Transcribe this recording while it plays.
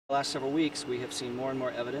The last several weeks, we have seen more and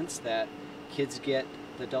more evidence that kids get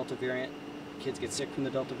the Delta variant, kids get sick from the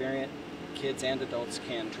Delta variant, kids and adults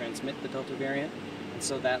can transmit the Delta variant, and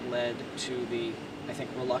so that led to the, I think,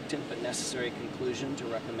 reluctant but necessary conclusion to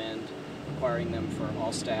recommend requiring them for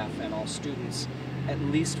all staff and all students, at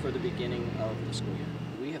least for the beginning of the school year.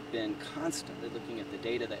 We have been constantly looking at the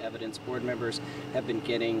data, the evidence. Board members have been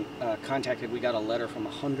getting contacted. We got a letter from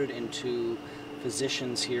 102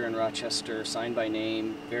 physicians here in Rochester, signed by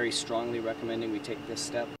name, very strongly recommending we take this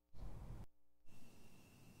step.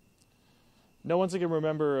 No one can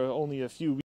remember only a few